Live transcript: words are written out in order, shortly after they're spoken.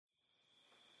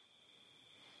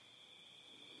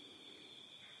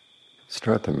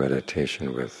Start the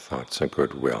meditation with thoughts of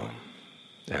goodwill,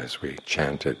 as we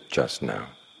chanted just now.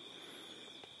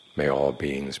 May all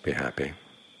beings be happy.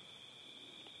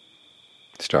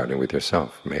 Starting with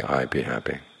yourself, may I be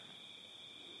happy.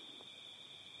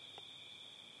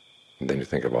 And then you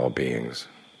think of all beings.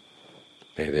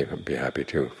 May they be happy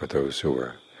too. For those who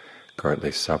are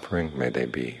currently suffering, may they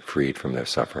be freed from their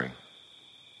suffering.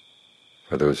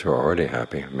 For those who are already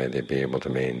happy, may they be able to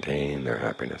maintain their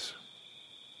happiness.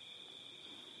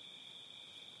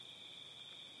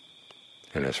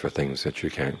 And as for things that you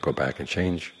can't go back and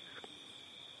change,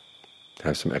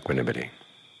 have some equanimity.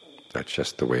 That's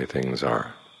just the way things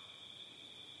are.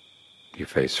 You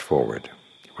face forward.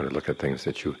 You want to look at things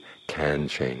that you can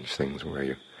change, things where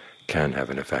you can have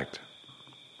an effect.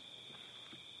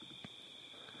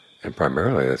 And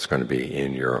primarily that's going to be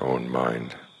in your own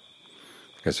mind.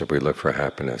 Because if we look for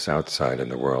happiness outside in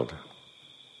the world,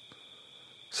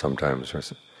 sometimes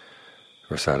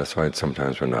we're satisfied,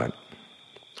 sometimes we're not.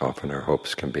 Often our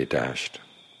hopes can be dashed,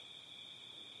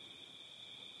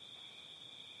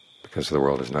 because the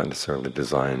world is not necessarily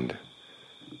designed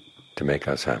to make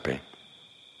us happy. In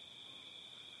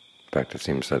fact, it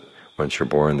seems that once you're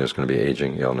born, there's going to be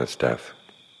aging, illness, death,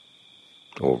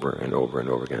 over and over and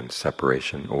over again,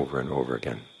 separation over and over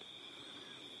again.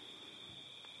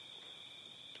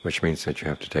 Which means that you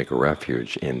have to take a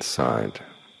refuge inside.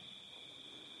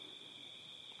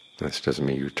 This doesn't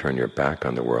mean you turn your back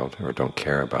on the world or don't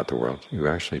care about the world. You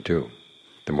actually do.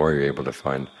 The more you're able to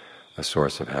find a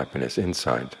source of happiness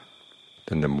inside,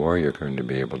 then the more you're going to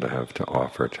be able to have to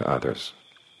offer to others.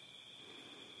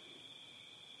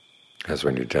 As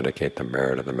when you dedicate the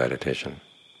merit of the meditation.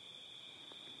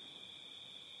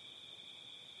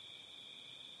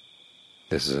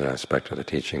 This is an aspect of the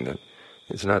teaching that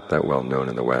is not that well known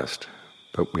in the West,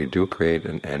 but we do create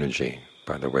an energy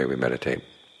by the way we meditate,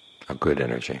 a good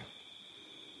energy.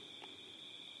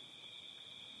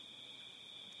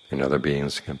 And other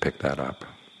beings can pick that up.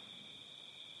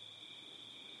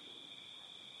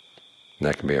 And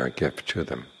that can be our gift to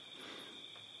them.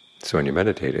 So when you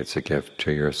meditate, it's a gift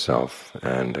to yourself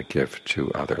and a gift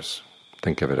to others.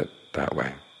 Think of it that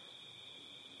way.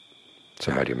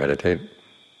 So how do you meditate?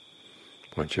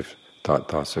 Once you've thought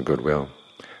thoughts of goodwill,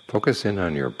 focus in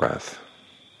on your breath.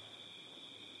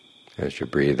 As you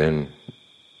breathe in,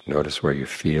 notice where you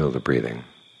feel the breathing.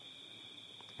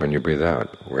 When you breathe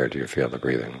out, where do you feel the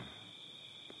breathing?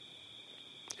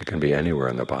 It can be anywhere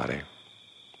in the body.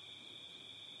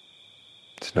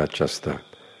 It's not just the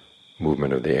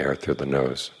movement of the air through the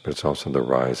nose, but it's also the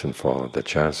rise and fall of the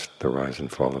chest, the rise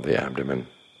and fall of the abdomen.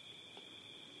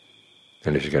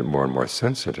 And as you get more and more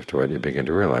sensitive to it, you begin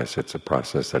to realize it's a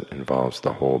process that involves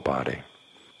the whole body,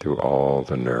 through all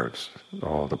the nerves,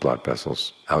 all the blood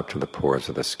vessels, out to the pores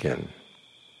of the skin.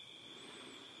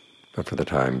 But for the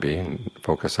time being,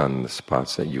 focus on the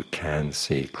spots that you can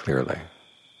see clearly.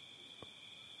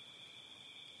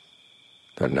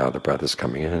 That now the breath is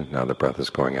coming in, now the breath is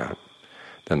going out.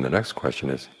 Then the next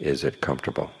question is it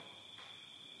comfortable?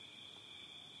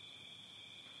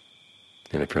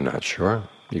 And if you're not sure,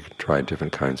 you can try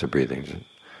different kinds of breathing.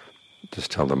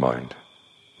 Just tell the mind,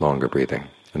 longer breathing,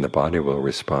 and the body will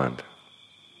respond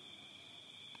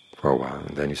for a while.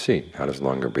 And then you see, how does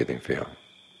longer breathing feel?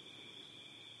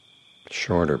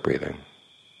 Shorter breathing,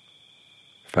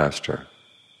 faster,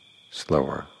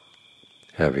 slower,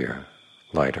 heavier,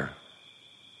 lighter.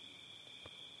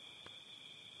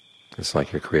 It's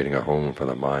like you're creating a home for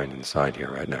the mind inside here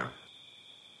right now.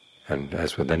 And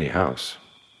as with any house,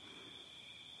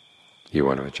 you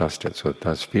want to adjust it so it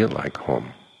does feel like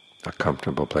home, a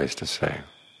comfortable place to stay.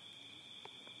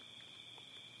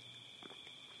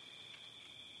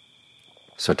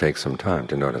 So take some time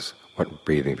to notice what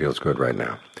breathing feels good right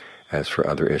now. As for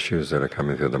other issues that are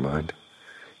coming through the mind,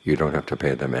 you don't have to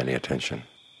pay them any attention.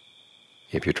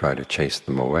 If you try to chase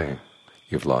them away,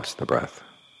 you've lost the breath.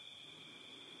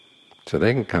 So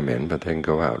they can come in, but they can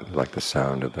go out, like the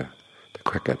sound of the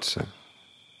crickets.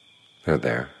 They're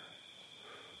there,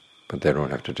 but they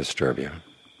don't have to disturb you.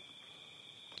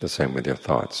 The same with your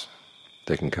thoughts.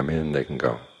 They can come in, they can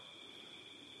go,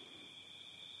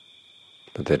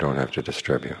 but they don't have to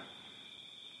disturb you.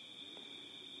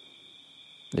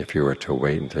 If you were to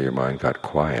wait until your mind got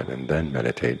quiet and then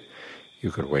meditate,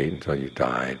 you could wait until you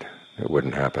died. It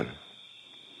wouldn't happen.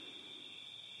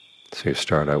 So you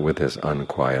start out with this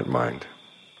unquiet mind.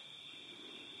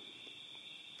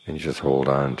 And you just hold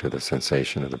on to the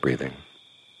sensation of the breathing.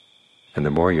 And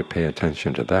the more you pay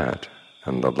attention to that,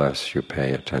 and the less you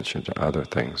pay attention to other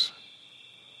things,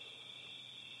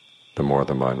 the more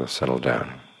the mind will settle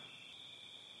down.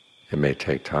 It may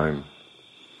take time,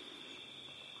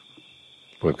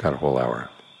 We've got a whole hour.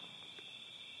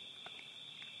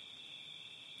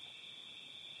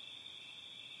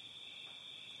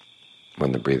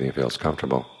 When the breathing feels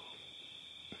comfortable,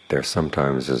 there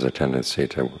sometimes is a tendency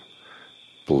to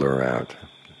blur out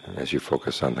as you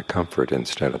focus on the comfort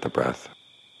instead of the breath.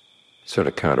 So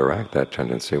to counteract that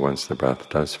tendency, once the breath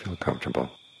does feel comfortable,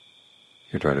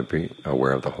 you try to be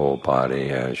aware of the whole body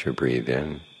as you breathe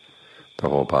in, the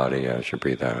whole body as you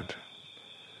breathe out.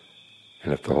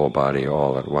 And if the whole body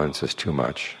all at once is too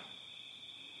much,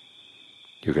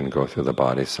 you can go through the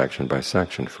body section by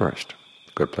section first.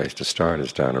 A good place to start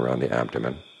is down around the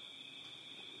abdomen.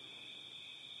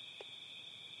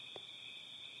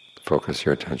 Focus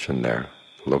your attention there.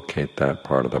 Locate that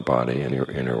part of the body in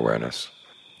your inner awareness.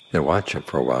 Then watch it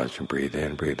for a while as you breathe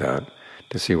in, breathe out,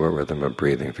 to see what rhythm of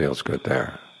breathing feels good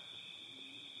there.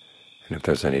 And if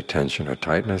there's any tension or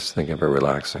tightness, think of it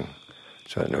relaxing,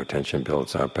 so that no tension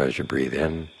builds up as you breathe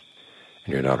in,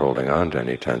 and you're not holding on to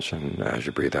any tension as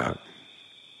you breathe out.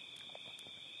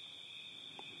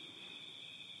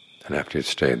 And after you've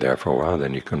stayed there for a while,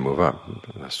 then you can move up.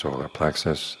 The solar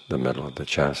plexus, the middle of the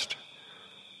chest,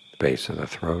 the base of the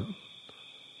throat,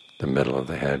 the middle of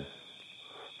the head.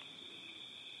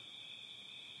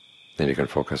 Then you can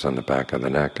focus on the back of the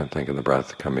neck and think of the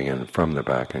breath coming in from the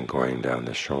back and going down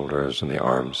the shoulders and the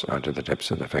arms onto the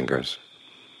tips of the fingers.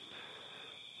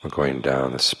 Or going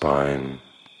down the spine,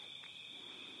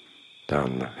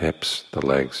 down the hips, the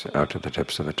legs, out to the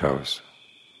tips of the toes.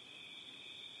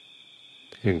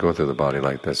 You can go through the body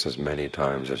like this as many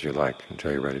times as you like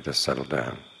until you're ready to settle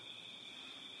down.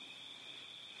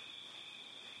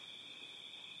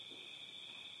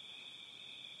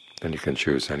 Then you can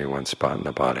choose any one spot in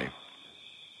the body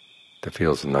that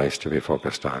feels nice to be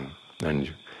focused on, and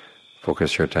you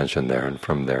focus your attention there, and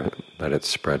from there let it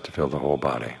spread to fill the whole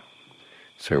body.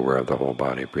 So you're aware of the whole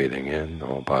body breathing in, the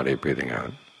whole body breathing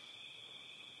out.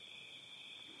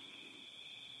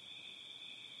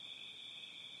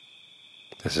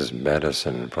 This is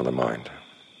medicine for the mind,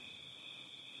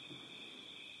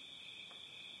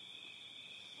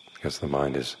 because the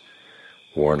mind is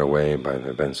worn away by the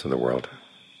events of the world,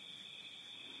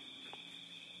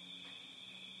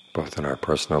 both in our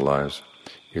personal lives.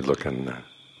 You look in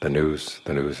the news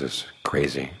is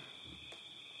crazy.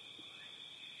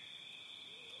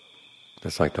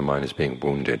 It's like the mind is being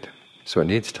wounded. So it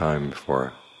needs time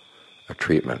for a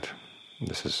treatment.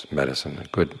 This is medicine, a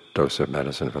good dose of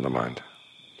medicine for the mind.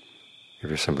 If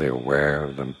you're simply aware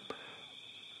of the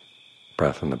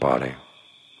breath in the body,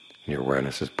 and your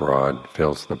awareness is broad,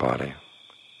 fills the body,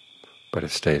 but it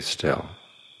stays still,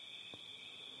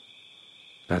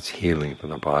 that's healing for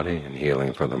the body and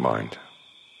healing for the mind.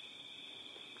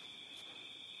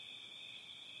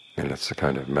 And it's the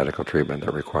kind of medical treatment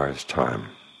that requires time.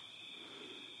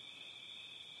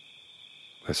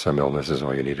 With some illnesses,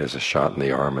 all you need is a shot in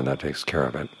the arm and that takes care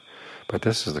of it. But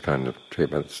this is the kind of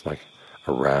treatment that's like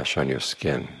a rash on your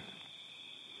skin.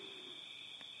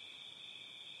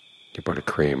 You put a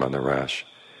cream on the rash,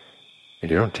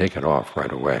 and you don't take it off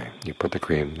right away. You put the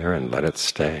cream there and let it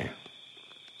stay.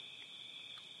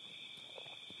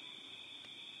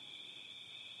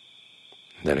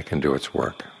 Then it can do its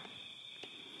work.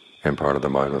 And part of the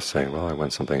mind will say, well, I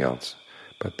want something else.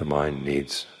 But the mind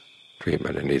needs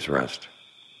treatment, it needs rest.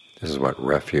 This is what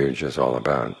refuge is all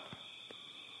about.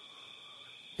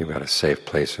 You've got a safe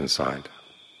place inside.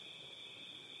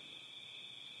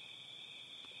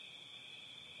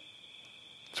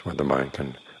 It's where the mind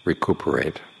can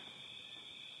recuperate.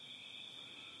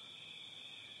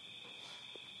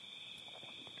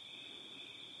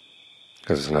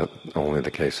 Because it's not only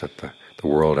the case that the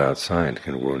world outside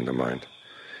can wound the mind.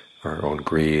 Our own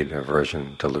greed,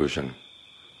 aversion, delusion,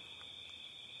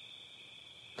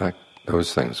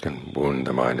 those things can wound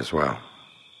the mind as well.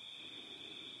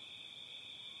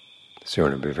 So you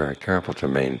want to be very careful to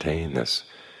maintain this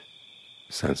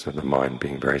sense of the mind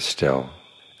being very still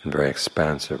and very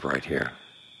expansive right here.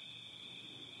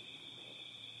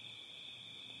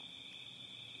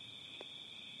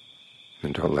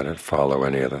 And don't let it follow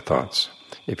any other thoughts.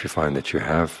 If you find that you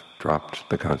have dropped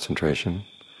the concentration,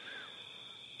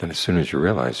 then as soon as you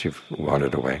realize you've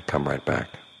wandered away, come right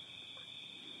back.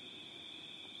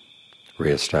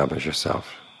 Re-establish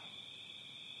yourself.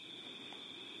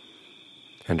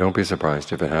 And don't be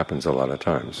surprised if it happens a lot of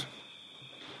times.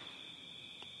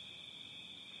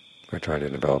 We're trying to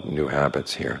develop new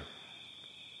habits here.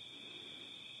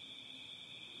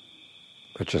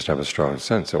 But just have a strong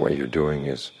sense that what you're doing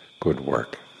is good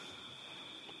work.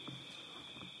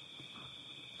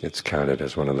 It's counted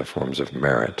as one of the forms of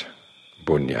merit,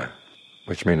 punya,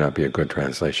 which may not be a good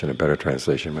translation. A better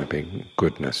translation might be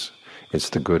goodness. It's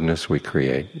the goodness we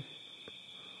create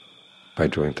by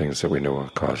doing things that we know will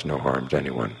cause no harm to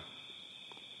anyone.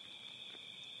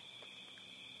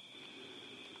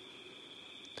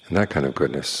 And that kind of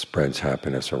goodness spreads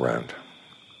happiness around.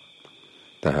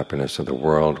 The happiness of the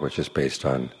world, which is based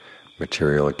on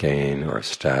material gain or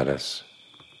status,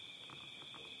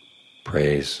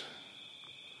 praise,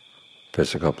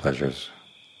 physical pleasures,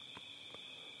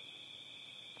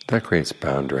 that creates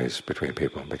boundaries between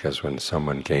people, because when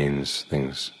someone gains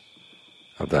things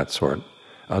of that sort,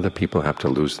 other people have to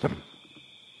lose them.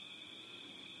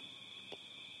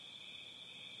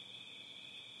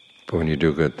 But when you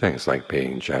do good things like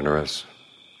being generous,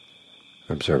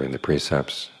 observing the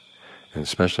precepts, and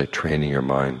especially training your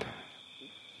mind,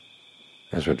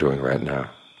 as we're doing right now,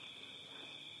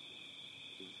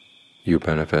 you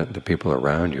benefit, the people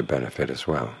around you benefit as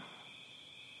well.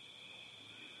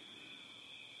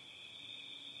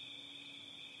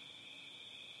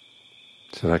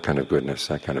 So that kind of goodness,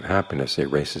 that kind of happiness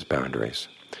erases boundaries.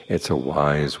 It's a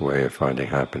wise way of finding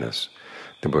happiness.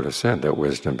 The Buddha said that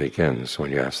wisdom begins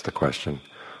when you ask the question,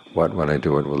 what when I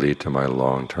do it will lead to my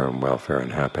long-term welfare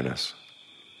and happiness?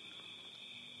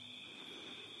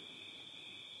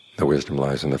 The wisdom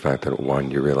lies in the fact that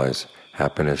 1, you realize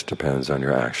happiness depends on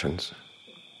your actions.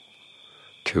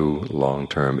 2,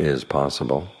 long-term is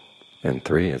possible. And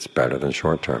 3, it's better than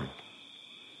short-term.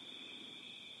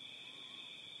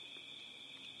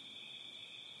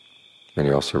 And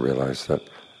you also realize that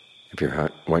if you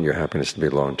want your happiness to be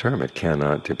long-term, it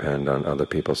cannot depend on other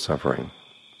people's suffering.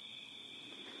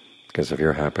 Because if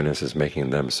your happiness is making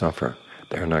them suffer,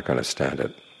 they're not going to stand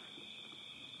it.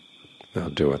 They'll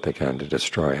do what they can to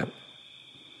destroy it.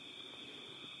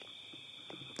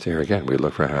 So here again, we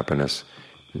look for happiness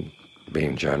in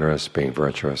being generous, being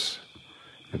virtuous,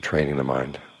 and training the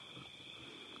mind.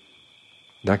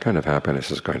 That kind of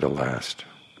happiness is going to last.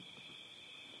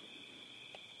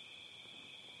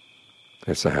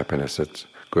 It's a happiness that's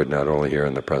good not only here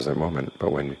in the present moment,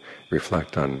 but when you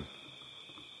reflect on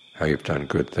how you've done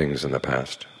good things in the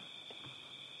past.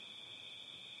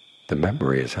 The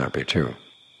memory is happy too.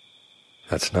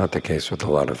 That's not the case with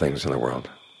a lot of things in the world.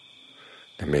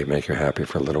 They may make you happy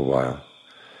for a little while,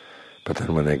 but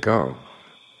then when they go,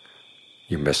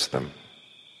 you miss them.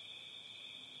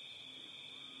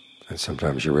 And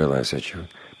sometimes you realize that you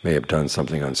may have done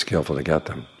something unskillful to get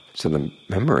them. So the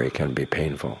memory can be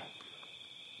painful.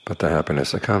 But the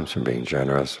happiness that comes from being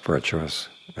generous, virtuous,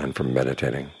 and from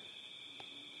meditating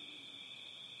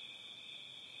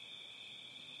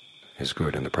is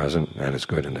good in the present and is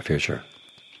good in the future.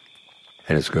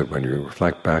 And it's good when you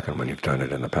reflect back on when you've done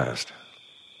it in the past.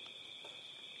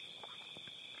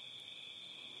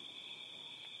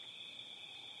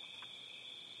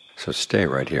 So stay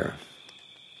right here,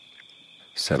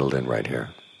 settled in right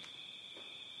here.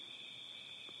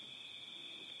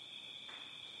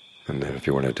 And then if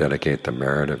you want to dedicate the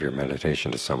merit of your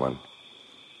meditation to someone,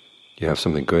 you have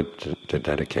something good to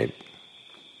dedicate.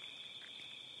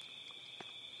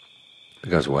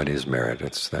 Because what is merit?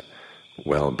 It's that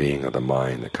well-being of the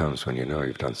mind that comes when you know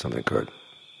you've done something good.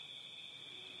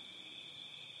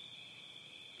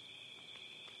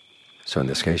 So in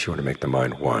this case, you want to make the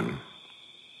mind one.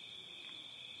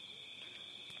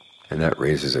 And that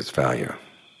raises its value.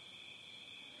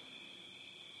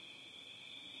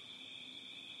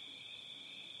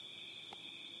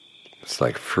 It's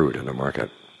like fruit in the market.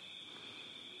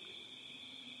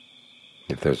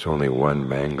 If there's only one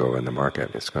mango in the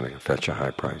market, it's going to fetch a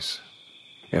high price.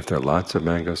 If there are lots of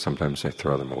mangoes, sometimes they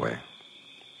throw them away.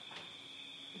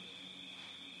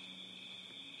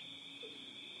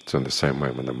 So in the same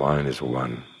way, when the mind is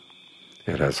one,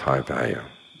 it has high value.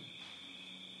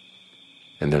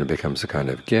 And then it becomes a kind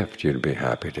of gift you'd be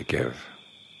happy to give.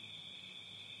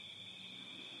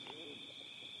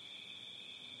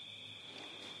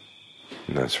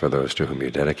 And that's for those to whom you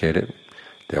dedicate it,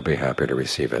 they'll be happy to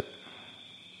receive it.